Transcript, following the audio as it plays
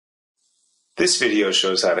This video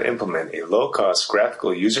shows how to implement a low-cost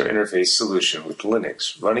graphical user interface solution with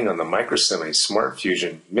Linux running on the Microsemi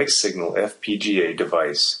SmartFusion mixed-signal FPGA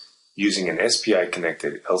device using an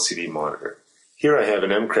SPI-connected LCD monitor. Here I have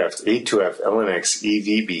an MCraft A2F LNX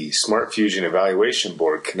EVB SmartFusion evaluation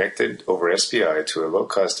board connected over SPI to a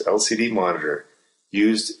low-cost LCD monitor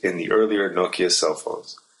used in the earlier Nokia cell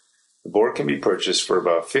phones. The board can be purchased for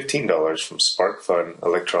about $15 from SparkFun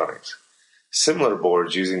Electronics. Similar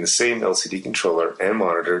boards using the same LCD controller and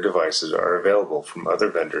monitor devices are available from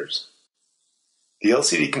other vendors. The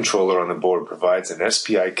LCD controller on the board provides an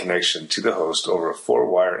SPI connection to the host over a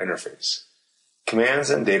 4-wire interface. Commands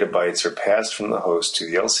and data bytes are passed from the host to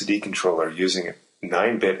the LCD controller using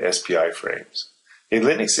 9-bit SPI frames. A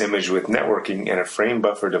Linux image with networking and a frame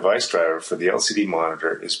buffer device driver for the LCD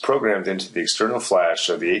monitor is programmed into the external flash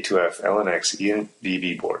of the A2F LNX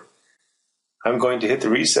EVB board. I'm going to hit the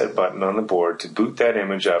reset button on the board to boot that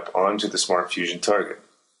image up onto the SmartFusion target.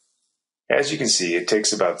 As you can see, it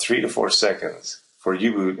takes about 3 to 4 seconds for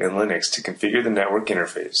U-boot and Linux to configure the network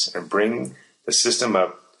interface and bring the system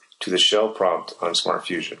up to the shell prompt on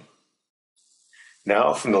SmartFusion.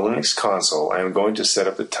 Now from the Linux console, I am going to set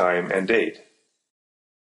up the time and date.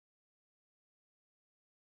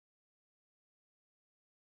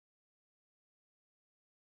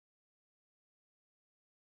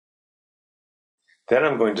 Then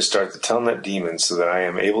I'm going to start the Telnet daemon so that I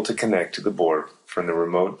am able to connect to the board from the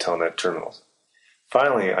remote Telnet terminals.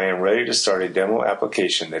 Finally, I am ready to start a demo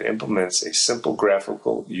application that implements a simple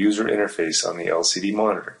graphical user interface on the LCD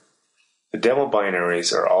monitor. The demo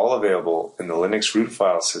binaries are all available in the Linux root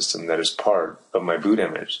file system that is part of my boot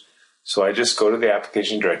image, so I just go to the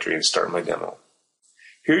application directory and start my demo.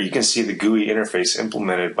 Here you can see the GUI interface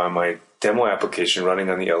implemented by my demo application running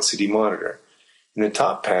on the LCD monitor. In the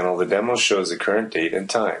top panel, the demo shows the current date and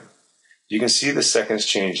time. You can see the seconds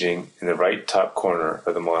changing in the right top corner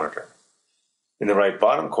of the monitor. In the right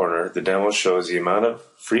bottom corner, the demo shows the amount of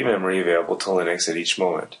free memory available to Linux at each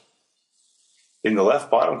moment. In the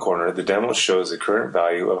left bottom corner, the demo shows the current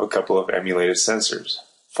value of a couple of emulated sensors.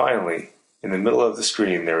 Finally, in the middle of the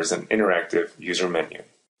screen, there is an interactive user menu.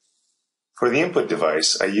 For the input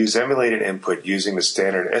device, I use emulated input using the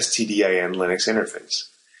standard STDIN Linux interface.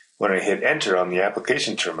 When I hit Enter on the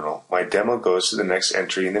application terminal, my demo goes to the next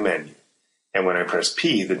entry in the menu, and when I press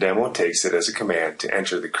P, the demo takes it as a command to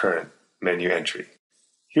enter the current menu entry.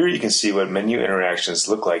 Here you can see what menu interactions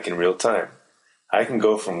look like in real time. I can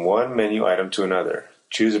go from one menu item to another,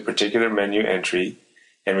 choose a particular menu entry,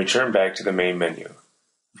 and return back to the main menu.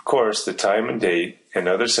 Of course, the time and date and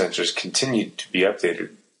other sensors continue to be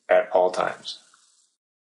updated at all times.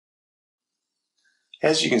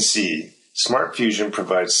 As you can see, SmartFusion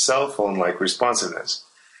provides cell phone-like responsiveness.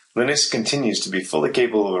 Linux continues to be fully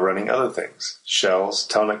capable of running other things, shells,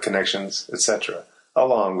 telnet connections, etc.,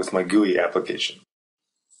 along with my GUI application.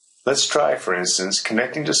 Let's try, for instance,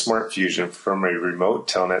 connecting to SmartFusion from a remote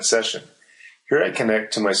Telnet session. Here I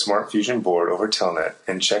connect to my SmartFusion board over Telnet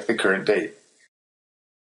and check the current date.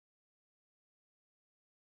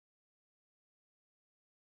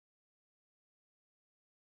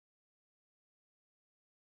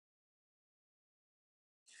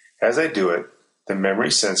 As I do it, the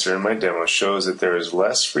memory sensor in my demo shows that there is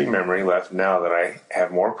less free memory left now that I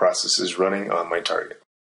have more processes running on my target.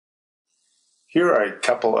 Here are a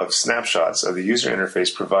couple of snapshots of the user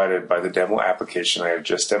interface provided by the demo application I have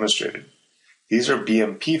just demonstrated. These are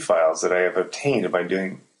BMP files that I have obtained by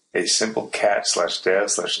doing a simple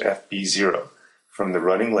cat/dev/fb0 from the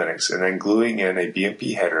running Linux and then gluing in a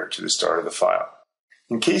BMP header to the start of the file.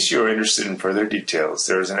 In case you are interested in further details,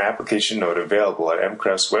 there is an application note available at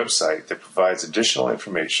MCraft's website that provides additional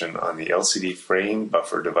information on the LCD frame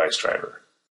buffer device driver.